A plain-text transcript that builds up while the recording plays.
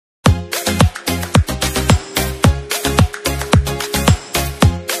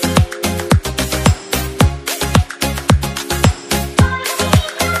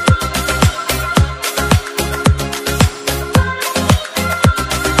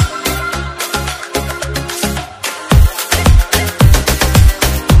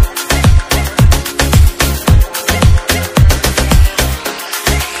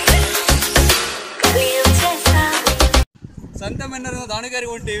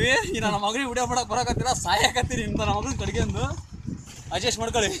ಹೊಂಟೀವಿ. ಈ ನನ್ನ ಮಗಳಿಗೆ ವಿಡಿಯೋ ಮಾಡಕ್ಕೆ ಬರೋಕತ್ತಿಲ್ಲ, ಸಾಯಕತ್ತೀನಿ ಇಂಥ ನನ್ನ ಮಗಳನ್ನ ಕಡ್ಗೆಂದು ಅಡ್ಜಸ್ಟ್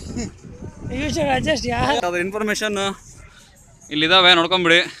ಮಾಡ್ಕೊಳ್ಳಿ. ಅದ್ರ ಇನ್ಫಾರ್ಮೇಶನ್ ಇಲ್ಲಿದ್ದಾವೆ,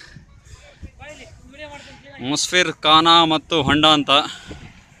 ನೋಡ್ಕೊಂಬಿಡಿ. ಮುಸ್ಫಿರ್ ಖಾನಾ ಮತ್ತು ಹೊಂಡ ಅಂತ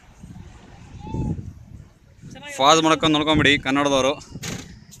ಫಾಸ್ ಮಾಡ್ಕೊಂಡು ನೋಡ್ಕೊಂಬಿಡಿ. ಕನ್ನಡದವರು,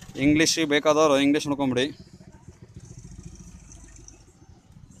 ಇಂಗ್ಲೀಷ್ ಬೇಕಾದವರು ಇಂಗ್ಲೀಷ್ ನೋಡ್ಕೊಂಬಿಡಿ,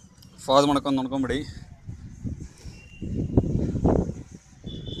 ಫಾಸ್ ಮಾಡ್ಕೊಂಡು ನೋಡ್ಕೊಂಬಿಡಿ.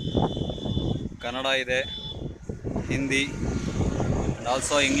 ಕನ್ನಡ ಇದೆ, ಹಿಂದಿ ಆ್ಯಂಡ್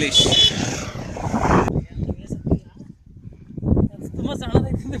ಆಲ್ಸೋ ಇಂಗ್ಲೀಷ್. ತುಂಬ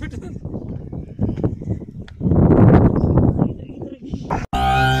ಸಣ್ಣದಾಗಿ ಬಿಟ್ಟು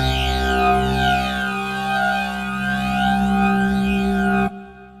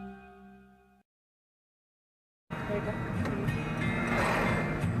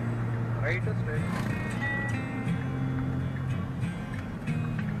ರೈಟ್ ಸ್ಟ್ರೈಟ್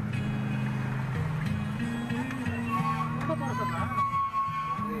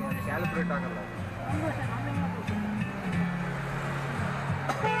ಕ್ಯಾಲ್ಕುಲೇಟ್ ಆಗಲ್ಲ.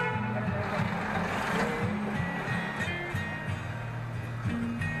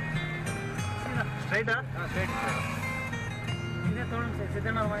 ಸ್ಟ್ರೈಟಾ? ಸ್ಟ್ರೈಟ್ ಇದೇ ತೋರಿಸಿ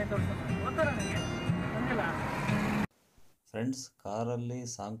ಸಿದ್ದಣ್ಣ ಮನೆ ತೋರಿಸ್ತಾರೆ. ಫ್ರೆಂಡ್ಸ್, ಕಾರಲ್ಲಿ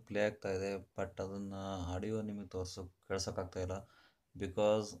ಸಾಂಗ್ ಪ್ಲೇ ಆಗ್ತಾ ಇದೆ, ಬಟ್ ಅದನ್ನು ಆಡಿಯೋ ನಿಮಗೆ ಕೇಳ್ಸೋಕ್ಕಾಗ್ತಾ ಇಲ್ಲ.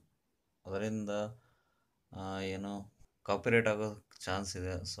 ಬಿಕಾಸ್ ಅದರಿಂದ ಏನು ಕಾಪಿರೈಟ್ ಆಗೋ ಚಾನ್ಸ್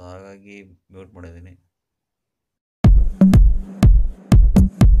ಇದೆ. ಸೊ ಹಾಗಾಗಿ ಮ್ಯೂಟ್ ಮಾಡಿದ್ದೀನಿ.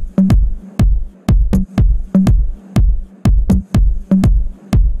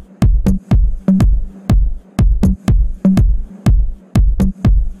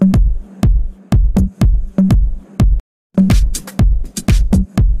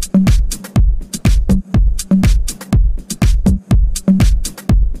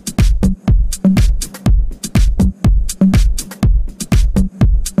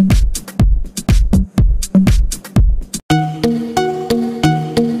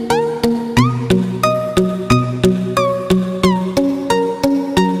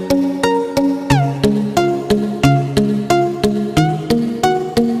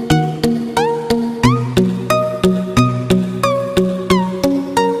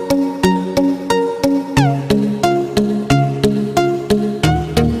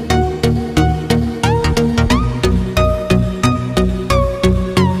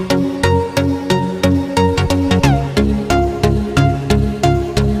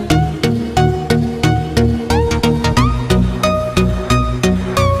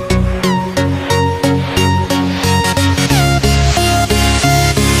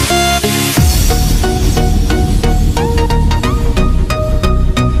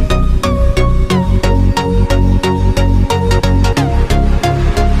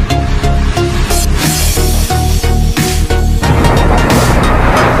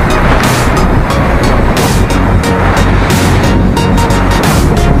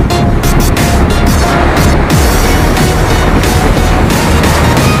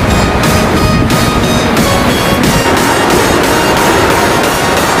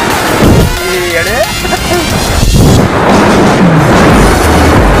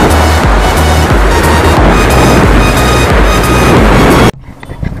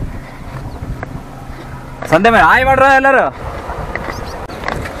 ಸಂಧ್ಯಾ ಮೇಲೆ ಹಾಯ್ ಮಾಡ್ರ ಎಲ್ಲರೂ.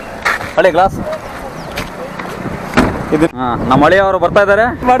 ಹಳೆ ಗ್ಲಾಸ್ ಇದು. ಹಾಂ, ನಮ್ಮ ಹಳೆಯವರು ಬರ್ತಾ ಇದ್ದಾರೆ,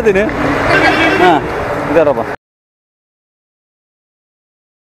 ಮಾಡ್ತೀನಿ. ಹಾಂ, ಇದಾರಪ್ಪ.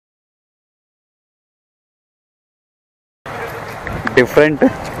 ಡಿಫ್ರೆಂಟ್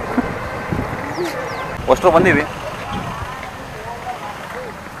ಅಷ್ಟರು ಬಂದೀವಿ.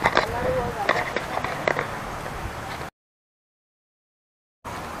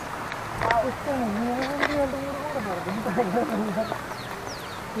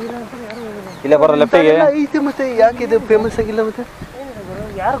 ಇಲ್ಲೇ ಬರೋ ಲೆಫ್ಟಿಗೆ ಐತೆ. ಮತ್ತೆ ಯಾಕೆ ಇದು ಫೇಮಸ್ ಆಗಿಲ್ಲ? ಮತ್ತೆ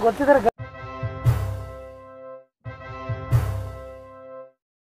ಯಾರು ಗೊತ್ತಿದ್ದಾರೆ?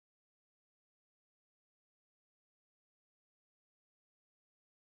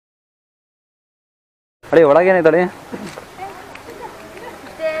 ಅಡಿ ಒಳಗೇನಿದ್ದಾಳೆ?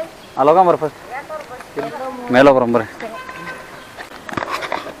 ಅಲ್ಲಿ ಹೋಗಂಬರ್ರಿ, ಫಸ್ಟ್ ಮೇಲೆ ಹೋಗ್ಬರಂಬರ್ರಿ.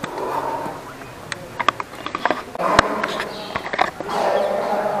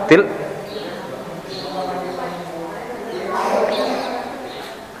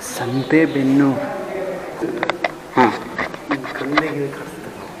 ಸಂತೆಬೆನ್ನೂರು. ಹಾಂ,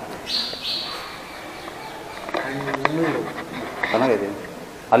 ಚೆನ್ನಾಗೈತೆ.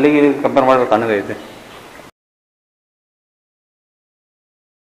 ಅಲ್ಲಿಗೆ ಕಂಪೇರ್ ಮಾಡಿದ್ರೆ ತಣ್ಣಗೈತೆ.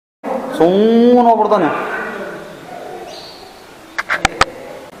 ಸುಮ್ಮನೆ ಹೋಗ್ಬಿಡ್ತಾನೆ.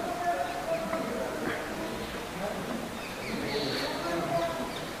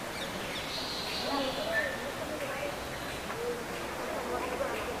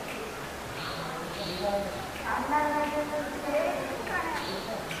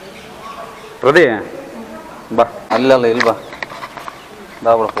 ಪ್ರದಿ ಬಾ ಅಲ್ಲೆಲ್ಲ ಇಲ್ಲಿ ಬಾ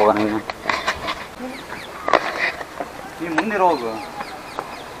ಬಿಡಕ್ಕೆ ಹೋಗೋಣ ನೀನು ನೀ ಮುಂದಿರೋ ಹೋಗು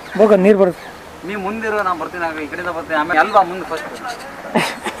ಹೋಗ ನೀರು ಬರುತ್ತೆ ನೀ ಮುಂದಿರೋ ನಾನು ಬರ್ತೀನಿ ಆಗ ಈ ಕಡೆಯಿಂದ ಬರ್ತೀನಿ ಆಮೇಲೆ ಅಲ್ವಾ ಮುಂದೆ ಫಸ್ಟ್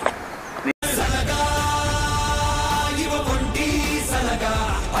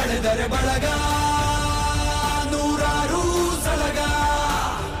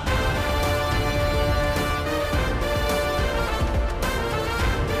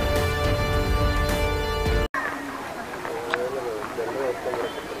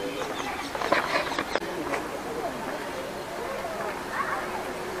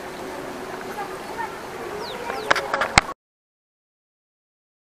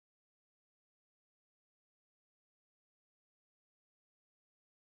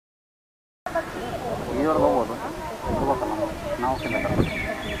ಈವರೆಗೆ ಹೋಗ್ಬೋದು ಹೋಗ್ಬೇಕಲ್ಲ ನಾವು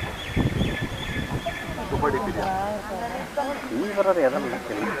ತುಂಬ ಡಿಪ್ ಇದೆಯಾ ಈ ಬರೋದು ಎದಲ್ಲ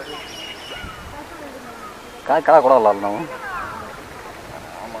ಕಾಯಿ ಕಾಳ ಕೊಡೋಲ್ಲ ಅಲ್ಲ ನಾವು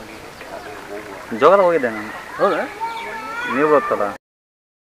ಜೋಗದ ಹೋಗಿದ್ದೆ ನಾನು ಹೌದಾ ನೀವು ಗೊತ್ತಲ್ಲ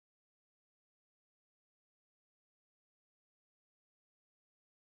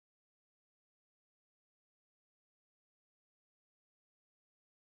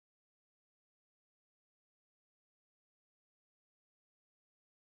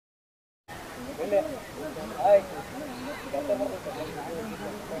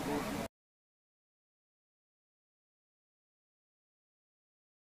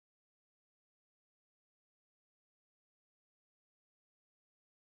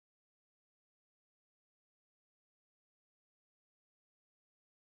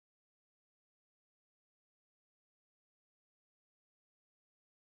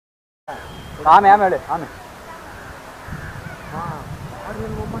ಆಮೆ ಹೇಳಿ ಆಮೆ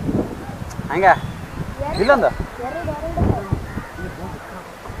ಹಂಗೆ ಇಲ್ಲೊಂದು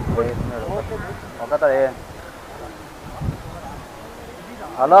ಹೋಗತ್ತದೆ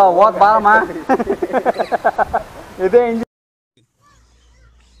ಹಲೋ ಹೋಗ್ ಬಾರಮ್ಮ ಇದೇ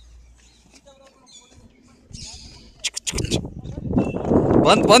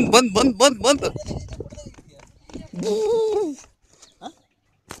ಬಂದ್ ಬಂದ್ ಬಂದ್ ಬಂದ್ ಬಂದ್ ಬಂದ್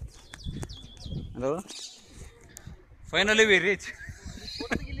hello finally we reach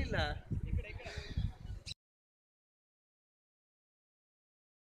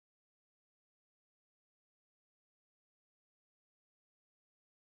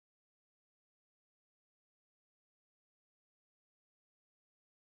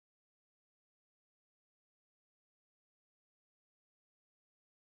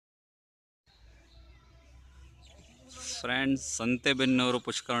friends Santebennur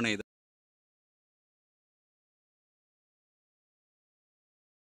ಪುಷ್ಕರಣಿ ಇದೆ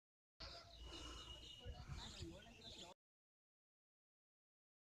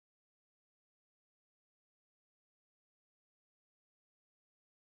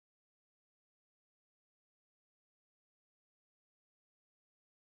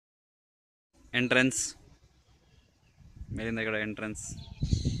ಎಂಟ್ರೆನ್ಸ್ ಮೇಲಿಂದ ಕಡೆ ಎಂಟ್ರೆನ್ಸ್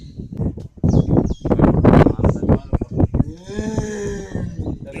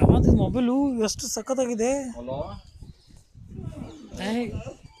ಯಾವ್ದು ಮೊಬೈಲು ಎಷ್ಟು ಸಖತ್ತಾಗಿದೆ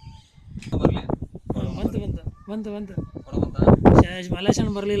ಬಂತು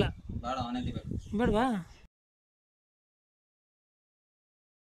ಮಲೇಶನ್ ಬರಲಿಲ್ಲ ಬೇಡವಾ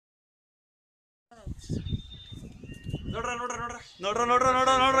ನೋಡ್ರ ನೋಡ್ರ ನೋಡ್ರ ನೋಡ್ರ ನೋಡ್ರ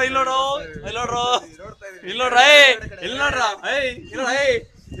ನೋಡ್ರ ನೋಡ್ರ ಇಲ್ಲಿ ನೋಡ್ರ ಇಲ್ಲಿ ನೋಡ್ರ ಇಲ್ಲಿ ನೋಡ್ರ ಇಲ್ಲಿ ನೋಡ್ರ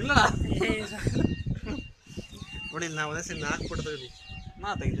ಇಲ್ಲ ನೋಡಿ ನಾವು ಒಂದೇ ಸಲ 4 ಫೋಟೋ ತೆಗೆದಿ ನಾ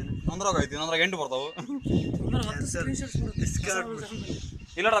ತೆಗಿತೀನಿ ಒಂದ್ರಾಗ ಐತಿ ಒಂದ್ರಾಗ 8 ಬರ್ತಾವು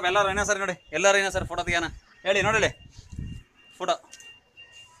ಇಲ್ಲ ನೋಡ್ರ ಎಲ್ಲರೂ ಏನೋ ಸರಿ ನೋಡಿ ಎಲ್ಲರೂ ಏನೋ ಸರಿ ಫೋಟೋ ತೆಗಿಯೋಣ ಹೇಳಿ ನೋಡಿ ಫೋಟೋ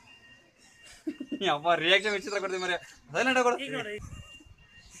ಯಪ್ಪ ರಿಯಾಕ್ಷನ್ ವಿಚಿತ್ರ ಕೊಡ್ತೀವಿ ಮರಿ ಸೈಲೆಂಟ್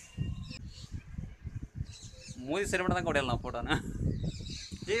ಮೂವಿ ಸರಿ ಮಾಡ್ದಂಗೆ ಕೊಡಿಯಲ್ಲ ನಾವು ಫೋಟೋನ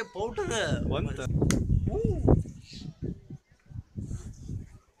ಪೌಟರ್ ಬಂತು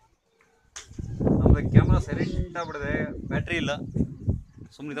ನಮ್ದು ಕ್ಯಾಮ್ರಾ ಸೈಲೆಂಟ್ ಆಗ್ಬಿಡಿದೆ ಬ್ಯಾಟ್ರಿ ಇಲ್ಲ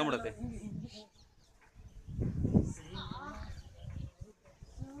ಸುಮ್ಮನೆ ಇದಾಗ್ಬಿಡುತ್ತೆ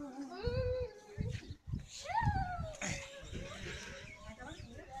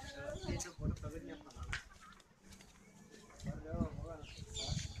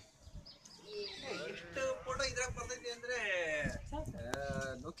ಫೋಟೋ ಇದ್ರಾಗ ಬರ್ತೈತಿ ಅಂದ್ರೆ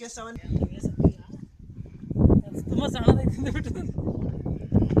ನೋಕಿಯಾ 7 ತುಂಬಾ ಸಣ್ಣದಾಗಿ ಬಿಟ್ಟು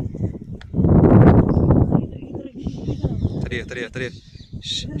ತರಿಯ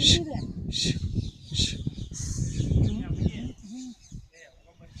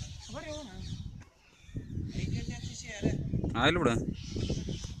ಆಯ್ಲು ಬಿಡ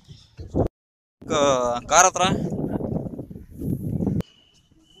ಕಾರ್ ಹತ್ರ.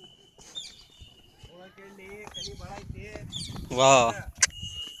 ವಾ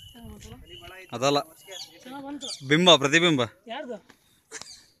ಅದಲ್ಲ ಬಿಂಬ ಪ್ರತಿಬಿಂಬ ಯಾರ್ದು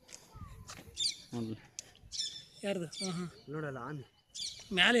ಯಾರ್ದು ಹಾಂ ಹಾಂ ನೋಡಲ್ಲ ಆಮಿ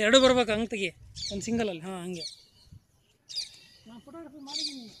ಮ್ಯಾಲೆ ಎರಡು ಬರ್ಬೇಕು ಹಂಗೆ ತೆಗಿ ಒಂದು ಸಿಂಗಲಲ್ಲಿ ಹಾಂ ಹಂಗೆ ನಾನು ಫೋಟೋಗ್ರಫಿ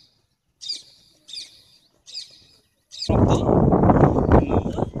ಮಾಡಿದ್ದೀನಿ.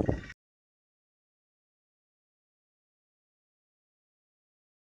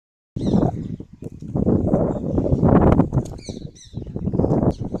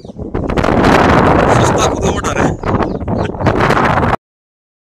 ಕುತ್ಕೊಂಡ್ಬಿಟ್ಟಾರೆ.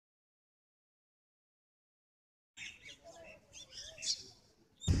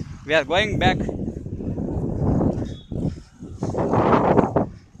 We are going back.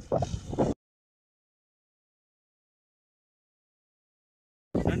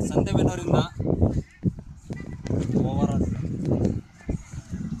 Friends, ಸಂತೆಬೆನ್ನೂರಿಂದ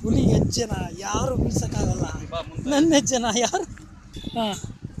ಹುಲಿ ಹೆಜ್ಜೆನ ಯಾರು ಬೀಳ್ಸಕ್ಕಾಗಲ್ಲ, ನನ್ನ ಹೆಜ್ಜೆನ ಯಾರು. ಹಾಂ,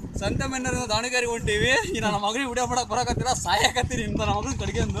 ಸಂತೆಬೆನ್ನೂರಿಂದ ದಾವಣಗೆರೆಗೆ ಹೊಂಟೀವಿ. ಈ ನನ್ನ ಮಗಳಿಗೆ ವಿಡಿಯೋ ಮಾಡಕ್ಕೆ ಬರೋಕತ್ತಿಲ್ಲ, ಸಾಯಕತ್ತೀನಿ ಇಂತ ನನ್ನ ಮಗನ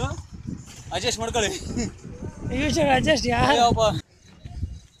ಕಡೆಗೆಂದು ಅಡ್ಜಸ್ಟ್ ಮಾಡ್ಕೊಳ್ಳಿ. ಅಡ್ಜಸ್ಟ್ ಯಾರು ಅಯ್ಯಪ್ಪ.